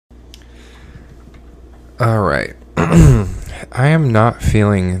All right. I am not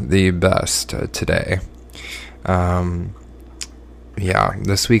feeling the best today.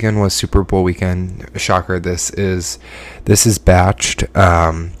 This weekend was Super Bowl weekend. Shocker, this is batched.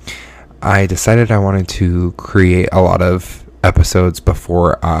 I decided I wanted to create a lot of episodes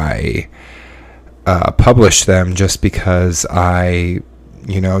before I publish them, just because I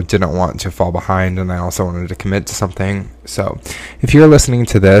didn't want to fall behind, and I also wanted to commit to something. So if you're listening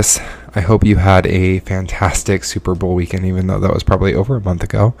to this, I hope you had a fantastic Super Bowl weekend, even though that was probably over a month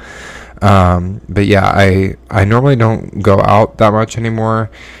ago. But yeah, I normally don't go out that much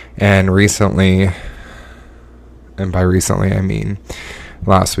anymore, and recently, and by recently I mean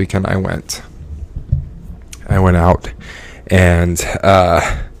last weekend, I went out and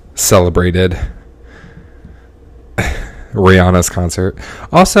celebrated Rihanna's concert.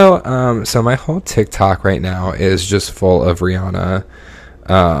 Also, so my whole TikTok right now is just full of Rihanna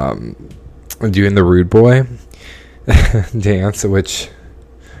doing the rude boy dance, which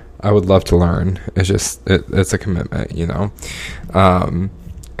I would love to learn. It's just it's a commitment, and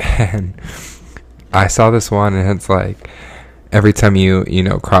I saw this one, and it's like, every time you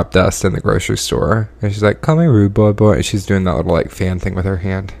crop dust in the grocery store, and she's like, call me rude boy, and she's doing that little like fan thing with her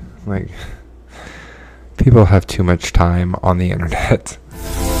hand. Like, people have too much time on the internet.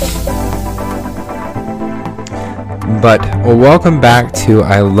 But welcome back to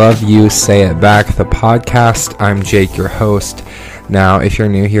I Love You, Say It Back, the podcast. I'm Jake, your host. Now, if you're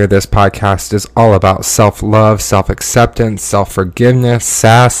new here, this podcast is all about self-love, self-acceptance, self-forgiveness,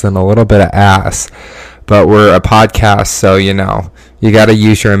 sass, and a little bit of ass. But we're a podcast, so you got to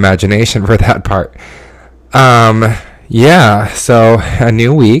use your imagination for that part. So a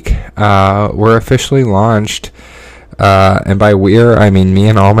new week. We're officially launched, and by we're, I mean me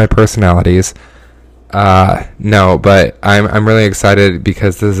and all my personalities. No, but I'm really excited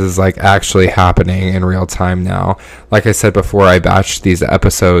because this is like actually happening in real time now. Like I said before, I batched these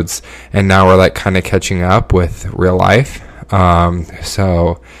episodes, and now we're like kind of catching up with real life.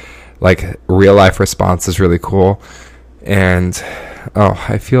 So like real life response is really cool. And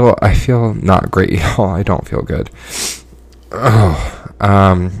I feel not great, y'all. I don't feel good.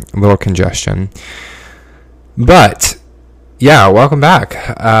 A little congestion. But yeah, welcome back.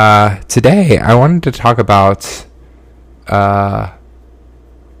 Today I wanted to talk about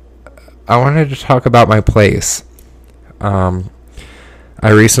my place. I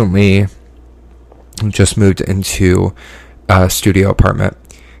recently just moved into a studio apartment,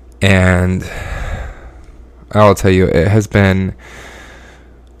 and I'll tell you, it has been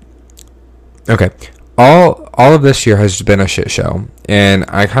okay. All of this year has been a shit show, and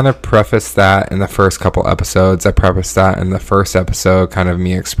I kind of prefaced that in the first couple episodes. I prefaced that in the first episode, kind of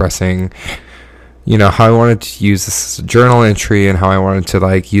me expressing, how I wanted to use this as a journal entry and how I wanted to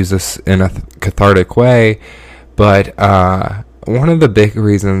like use this in a cathartic way. But one of the big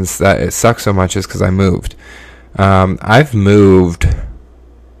reasons that it sucks so much is because I moved. I've moved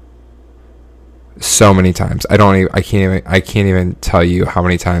so many times. I can't even tell you how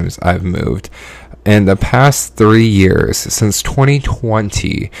many times I've moved. In the past 3 years, since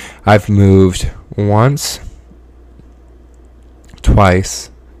 2020, I've moved once,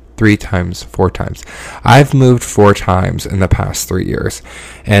 twice, 3 times, 4 times. I've moved 4 times in the past 3 years,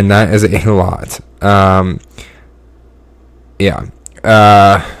 and that is a lot. I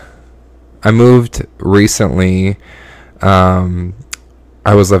moved recently. I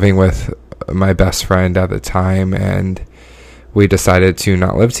was living with my best friend at the time, and we decided to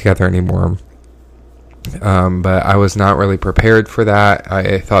not live together anymore. But I was not really prepared for that.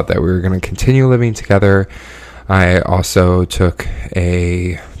 I thought that we were going to continue living together. I also took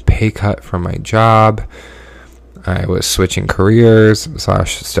a pay cut from my job. I was switching careers, /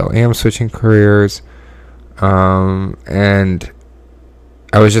 still am switching careers. And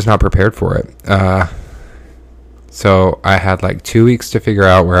I was just not prepared for it. So I had like 2 weeks to figure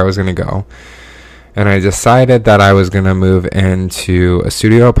out where I was going to go. And I decided that I was going to move into a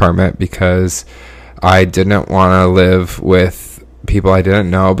studio apartment because I didn't want to live with people I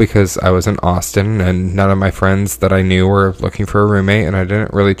didn't know, because I was in Austin and none of my friends that I knew were looking for a roommate, and I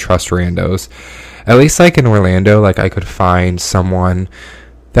didn't really trust randos. At least like in Orlando, like I could find someone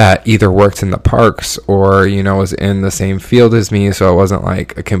that either worked in the parks or, was in the same field as me, so it wasn't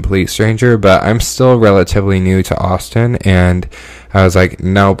like a complete stranger. But I'm still relatively new to Austin, and I was like,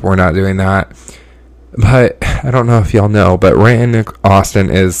 nope, we're not doing that. But I don't know if y'all know, but rent in Austin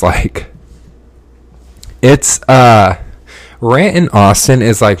is like, rent in Austin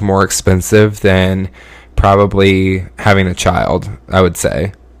is like more expensive than probably having a child, I would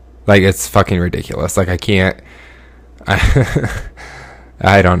say. Like, it's fucking ridiculous. Like, I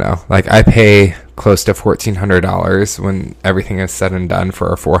I don't know. Like, I pay close to $1,400 when everything is said and done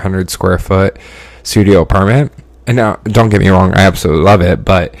for a 400 square foot studio apartment. And now, don't get me wrong, I absolutely love it,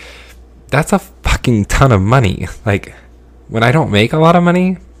 but that's a fucking ton of money. Like, when I don't make a lot of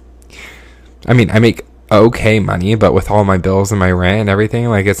money, I mean, I make okay money, but with all my bills and my rent and everything,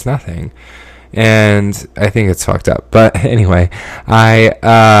 like, it's nothing. And I think it's fucked up. But anyway,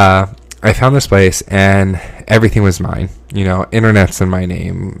 I found this place and everything was mine. You know, internet's in my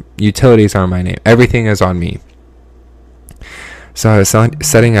name, utilities are in my name, everything is on me. So I was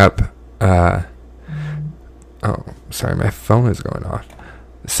setting up, oh, sorry, my phone is going off.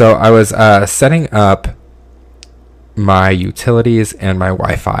 So I was setting up my utilities and my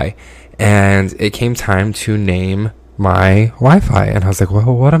Wi-Fi, and it came time to name my Wi-Fi, and I was like,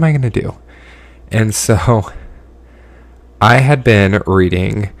 well, what am I going to do? And so I had been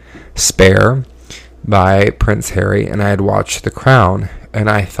reading Spare by Prince Harry, and I had watched The Crown, and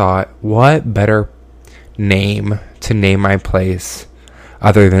I thought, what better name to name my place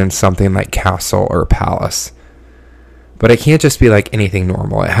other than something like Castle or Palace? But it can't just be like anything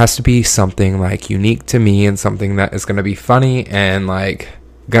normal. It has to be something like unique to me and something that is going to be funny and like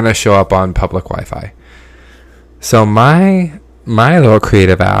going to show up on public Wi-Fi. So my little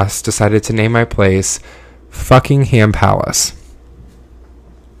creative ass decided to name my place Fuckingham Palace.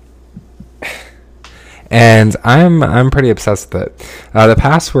 And I'm pretty obsessed with it. The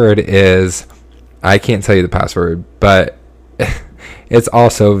password is, I can't tell you the password, but it's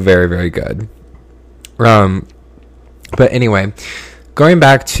also very, very good. But anyway, going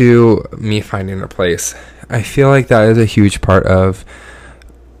back to me finding a place, I feel like that is a huge part of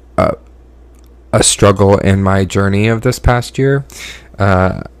a struggle in my journey of this past year.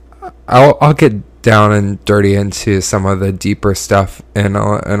 I'll get down and dirty into some of the deeper stuff in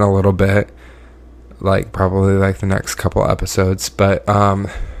a little bit, like probably like the next couple episodes. But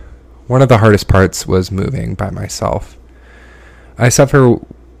one of the hardest parts was moving by myself. I suffer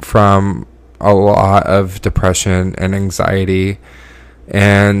from a lot of depression and anxiety,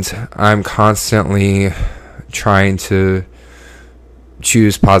 and I'm constantly trying to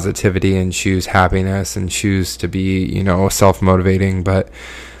choose positivity and choose happiness and choose to be, you know, self-motivating. But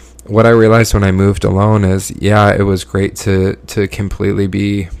what I realized when I moved alone is, yeah, it was great to completely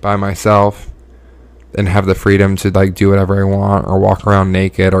be by myself and have the freedom to like do whatever I want, or walk around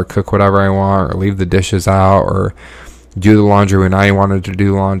naked, or cook whatever I want, or leave the dishes out, or do the laundry when I wanted to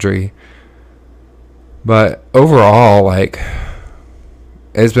do laundry. But overall, like,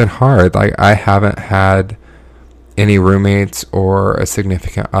 it's been hard. Like, I haven't had any roommates or a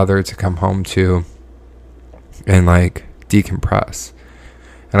significant other to come home to and like decompress.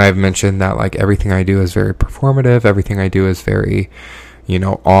 And I've mentioned that like everything I do is very performative. Everything I do is very, you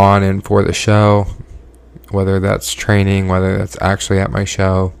know, on and for the show, whether that's training, whether that's actually at my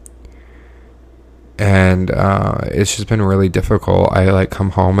show. And it's just been really difficult. I like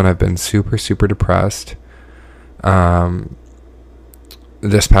come home and I've been super, super depressed.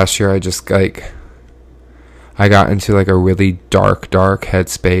 This past year, I just like, I got into like a really dark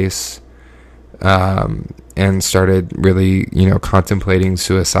headspace, and started really, you know, contemplating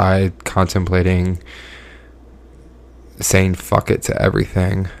suicide, contemplating saying fuck it to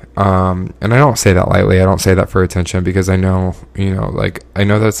everything. And I don't say that lightly. I don't say that for attention, because I know, you know, like, I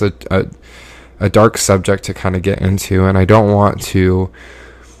know that's a dark subject to kind of get into, and I don't want to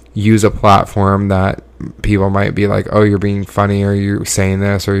use a platform that people might be like, oh, you're being funny, or you're saying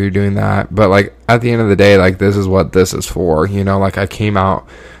this, or you're doing that. But like, at the end of the day, like, this is what this is for, you know. Like, I came out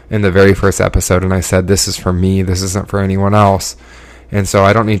in the very first episode and I said, this is for me, this isn't for anyone else. And so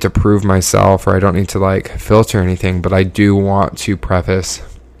I don't need to prove myself, or I don't need to like filter anything, but I do want to preface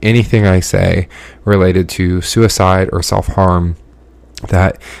anything I say related to suicide or self-harm,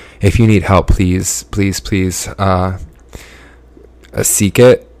 that if you need help, please seek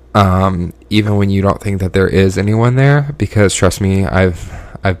it, even when you don't think that there is anyone there, because trust me,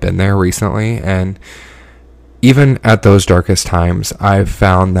 I've been there recently, and even at those darkest times, I've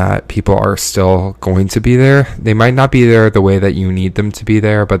found that people are still going to be there. They might not be there the way that you need them to be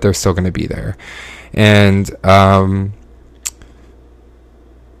there, but they're still going to be there. And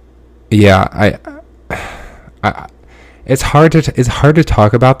yeah, I it's hard to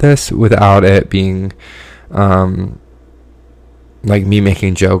talk about this without it being like me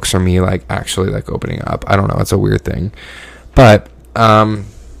making jokes, or me like actually like opening up. I don't know, it's a weird thing. But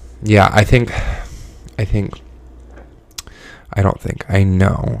yeah, I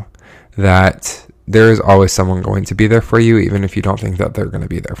know that there is always someone going to be there for you, even if you don't think that they're going to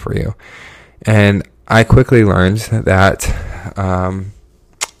be there for you. And I quickly learned that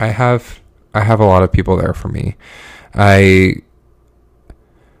I have a lot of people there for me. I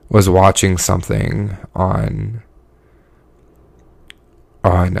was watching something on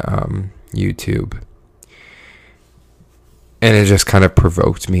YouTube, and it just kind of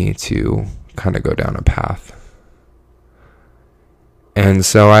provoked me to kind of go down a path. And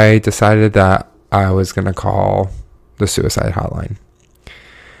so I decided that I was going to call the suicide hotline.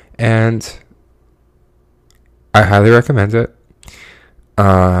 And I highly recommend it.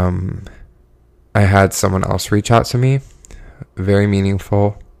 I had someone else reach out to me. Very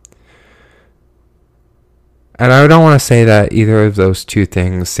meaningful. And I don't want to say that either of those two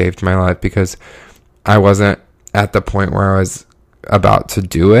things saved my life, because I wasn't at the point where I was about to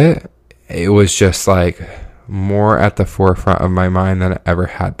do it. It was just like more at the forefront of my mind than it ever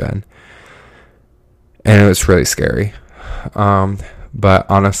had been. And it was really scary. But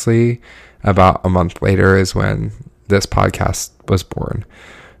honestly, about a month later is when this podcast was born.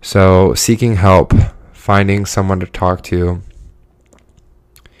 So seeking help, finding someone to talk to,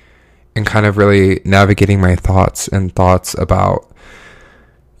 and kind of really navigating my thoughts about,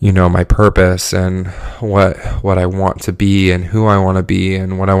 my purpose and what I want to be and who I want to be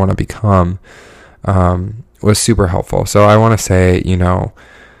and what I want to become, was super helpful. So I want to say,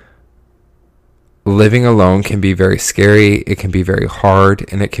 living alone can be very scary. It can be very hard,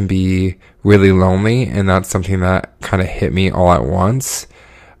 and it can be really lonely. And that's something that kind of hit me all at once.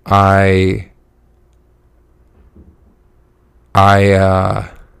 I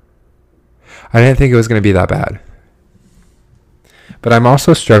didn't think it was going to be that bad. But I'm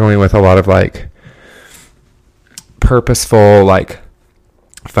also struggling with a lot of purposeful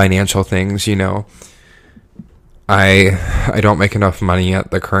financial things, I don't make enough money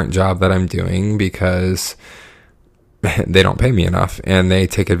at the current job that I'm doing because they don't pay me enough, and they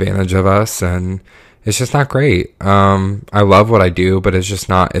take advantage of us, and it's just not great. I love what I do, but it's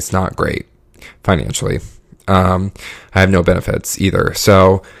not great financially. I have no benefits either.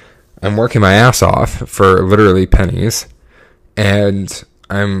 So I'm working my ass off for literally pennies, and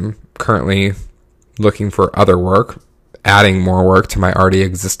I'm currently looking for other work, adding more work to my already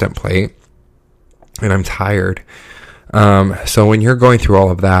existent plate. And I'm tired. So when you're going through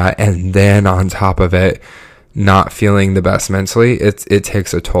all of that, and then on top of it, not feeling the best mentally, it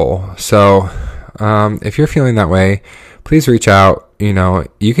takes a toll. So if you're feeling that way, please reach out.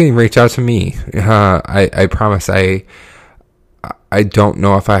 You can reach out to me. I promise I don't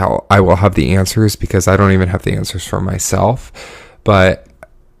know if I will have the answers, because I don't even have the answers for myself. But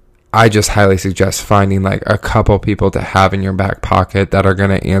I just highly suggest finding a couple people to have in your back pocket that are going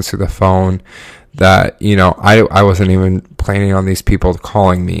to answer the phone. That, I wasn't even planning on these people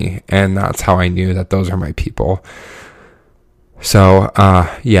calling me, and that's how I knew that those are my people. So,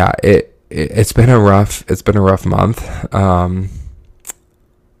 yeah, it's been a rough month,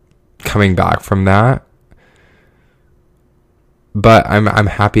 coming back from that. But I'm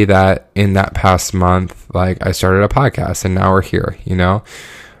happy that in that past month, I started a podcast, and now we're here,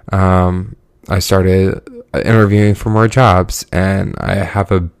 I started interviewing for more jobs, and I have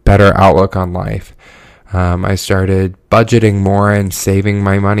a better outlook on life. I started budgeting more and saving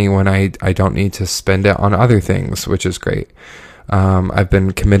my money when I don't need to spend it on other things, which is great. I've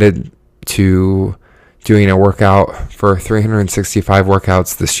been committed to doing a workout for 365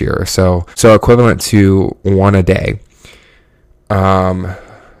 workouts this year. So equivalent to one a day. But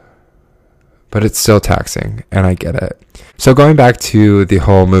it's still taxing, and I get it. So going back to the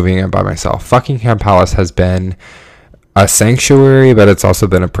whole moving in by myself, Fuckingham Palace has been a sanctuary, but it's also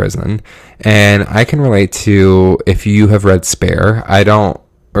been a prison. And I can relate to, if you have read Spare, I don't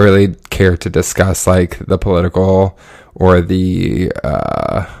really care to discuss the political or the,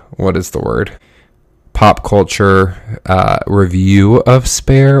 what is the word? Pop culture review of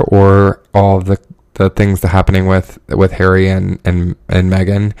Spare, or all the things that are happening with Harry and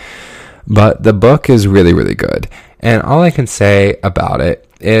Meghan. But the book is really, really good. And all I can say about it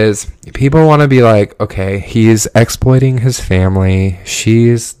is people want to be okay, he's exploiting his family,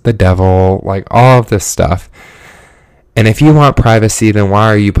 she's the devil, all of this stuff. And if you want privacy, then why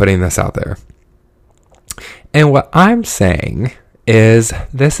are you putting this out there? And what I'm saying is,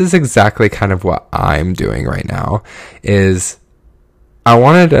 this is exactly kind of what I'm doing right now, is I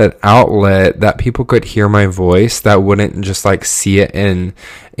wanted an outlet that people could hear my voice, that wouldn't just see it in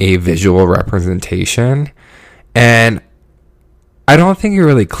a visual representation. And I don't think it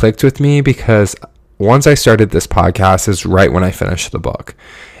really clicked with me, because once I started this podcast is right when I finished the book.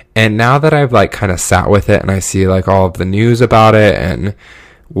 And now that I've kind of sat with it, and I see all of the news about it and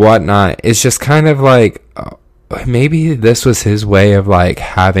whatnot, it's just kind of maybe this was his way of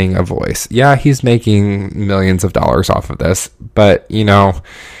having a voice. Yeah, he's making millions of dollars off of this, but he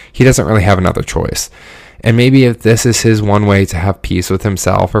doesn't really have another choice. And maybe if this is his one way to have peace with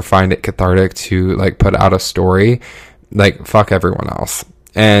himself or find it cathartic to like put out a story, like fuck everyone else.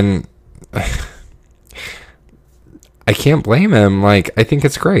 And I can't blame him. Like, I think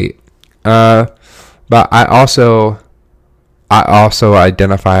it's great. But I also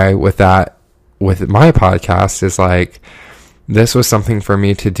identify with that with my podcast, is like, this was something for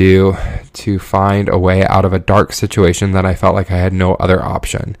me to do to find a way out of a dark situation that I felt like I had no other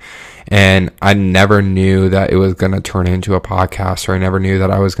option. And I never knew that it was going to turn into a podcast, or I never knew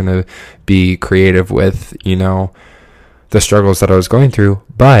that I was going to be creative with, you know, the struggles that I was going through.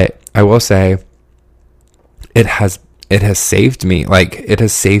 But I will say it has saved me. Like, it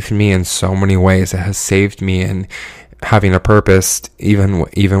has saved me in so many ways. It has saved me in having a purpose,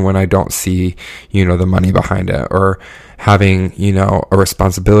 even when I don't see, you know, the money behind it, or having, you know, a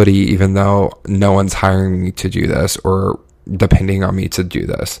responsibility, even though no one's hiring me to do this or depending on me to do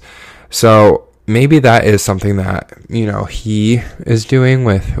this. So maybe that is something that, you know, he is doing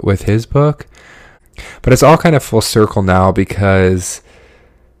with his book. But it's all kind of full circle now, because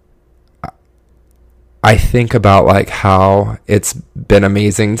I think about like how it's been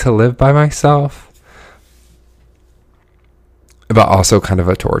amazing to live by myself, but also kind of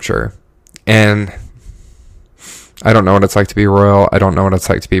a torture. And I don't know what it's like to be royal. I don't know what it's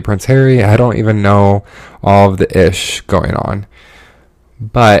like to be Prince Harry. I don't even know all of the ish going on.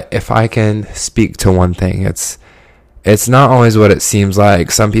 But if I can speak to one thing, it's not always what it seems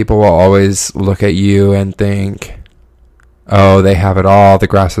like. Some people will always look at you and think, oh, they have it all. The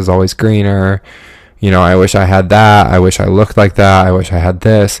grass is always greener. You know, I wish I had that. I wish I looked like that. I wish I had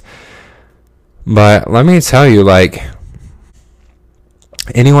this. But let me tell you, like,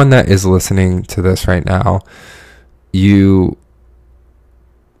 anyone that is listening to this right now, you're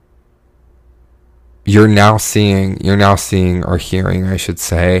now seeing or hearing, I should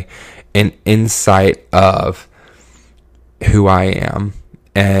say, an insight of who I am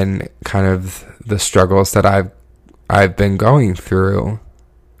and kind of the struggles that I've been going through.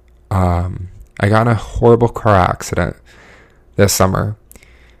 I got in a horrible car accident this summer.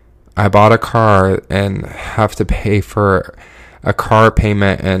 I bought a car and have to pay for a car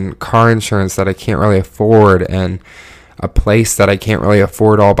payment and car insurance that I can't really afford, and a place that I can't really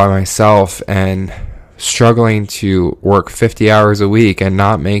afford all by myself, and struggling to work 50 hours a week and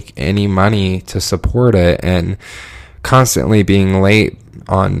not make any money to support it, and constantly being late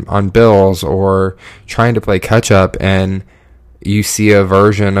on bills or trying to play catch up. And you see a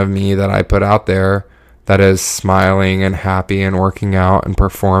version of me that I put out there that is smiling and happy and working out and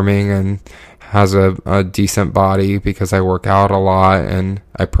performing and has a decent body because I work out a lot and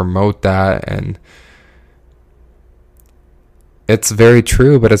I promote that, and it's very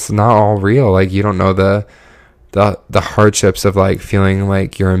true, but it's not all real. Like, you don't know the hardships of like feeling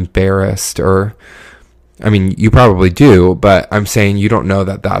like you're embarrassed, or I mean, you probably do, but I'm saying you don't know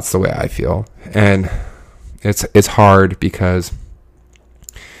that that's the way I feel. And it's hard because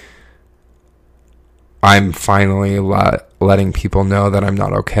I'm finally letting people know that I'm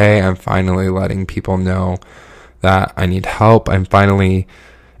not okay. I'm finally letting people know that I need help. I'm finally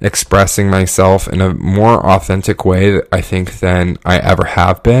expressing myself in a more authentic way, I think, than I ever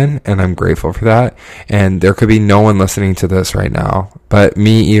have been, and I'm grateful for that. And there could be no one listening to this right now, but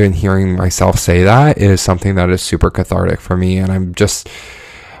me even hearing myself say that is something that is super cathartic for me. And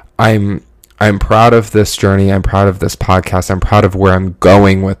I'm proud of this journey. I'm proud of this podcast. I'm proud of where I'm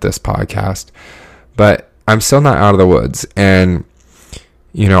going with this podcast, but I'm still not out of the woods. And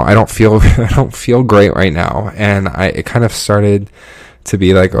you know, I don't feel great right now. And it kind of started to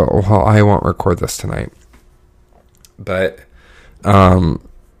be like, oh, well, I won't record this tonight. But I'm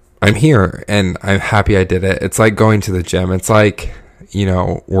here and I'm happy I did it. It's like going to the gym. It's like, you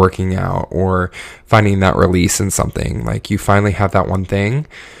know, working out or finding that release in something. Like, you finally have that one thing,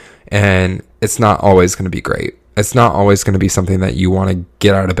 and it's not always going to be great. It's not always going to be something that you want to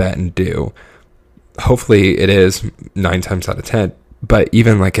get out of bed and do. Hopefully it is 9 times out of 10. But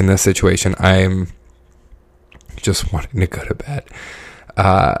even like in this situation, I'm just wanting to go to bed.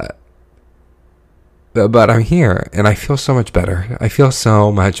 But I'm here and I feel so much better. I feel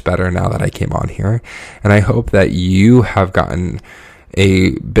so much better now that I came on here. And I hope that you have gotten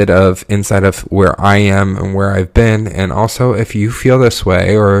a bit of insight of where I am and where I've been. And also, if you feel this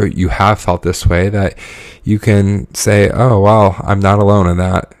way or you have felt this way, that you can say, oh, well, I'm not alone in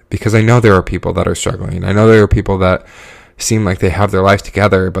that. Because I know there are people that are struggling. I know there are people that seem like they have their life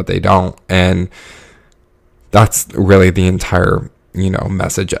together, but they don't. And that's really the entire, you know,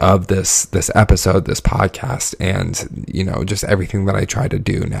 message of this episode, this podcast, and, you know, just everything that I try to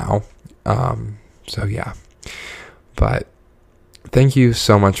do now. So yeah, but Thank you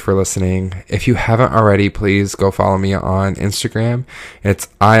so much for listening. If you haven't already, please go follow me on Instagram. It's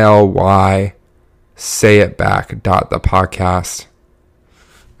ILY say it back dot the podcast.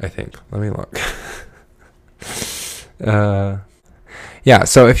 I think. Let me look. Yeah,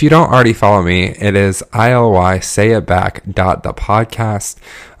 so if you don't already follow me, it is ILY say it back dot the podcast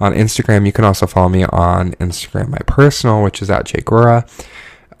on Instagram. You can also follow me on Instagram, my personal, which is at jgora.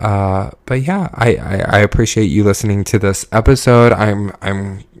 But yeah, I appreciate you listening to this episode.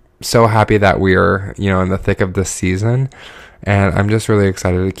 I'm so happy that we're, in the thick of this season, and I'm just really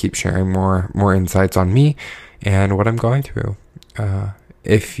excited to keep sharing more insights on me and what I'm going through.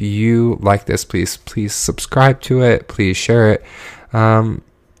 If you like this, please subscribe to it, please share it. And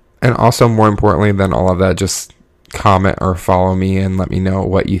also, more importantly than all of that, just comment or follow me and let me know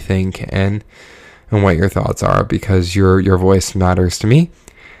what you think and what your thoughts are, because your voice matters to me.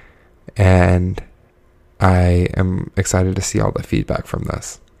 And I am excited to see all the feedback from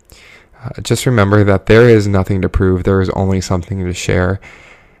this. Just remember that there is nothing to prove. There is only something to share.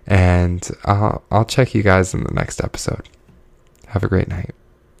 And I'll check you guys in the next episode. Have a great night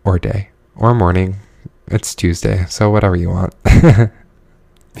or day or morning. It's Tuesday, so whatever you want.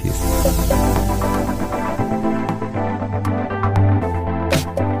 Peace.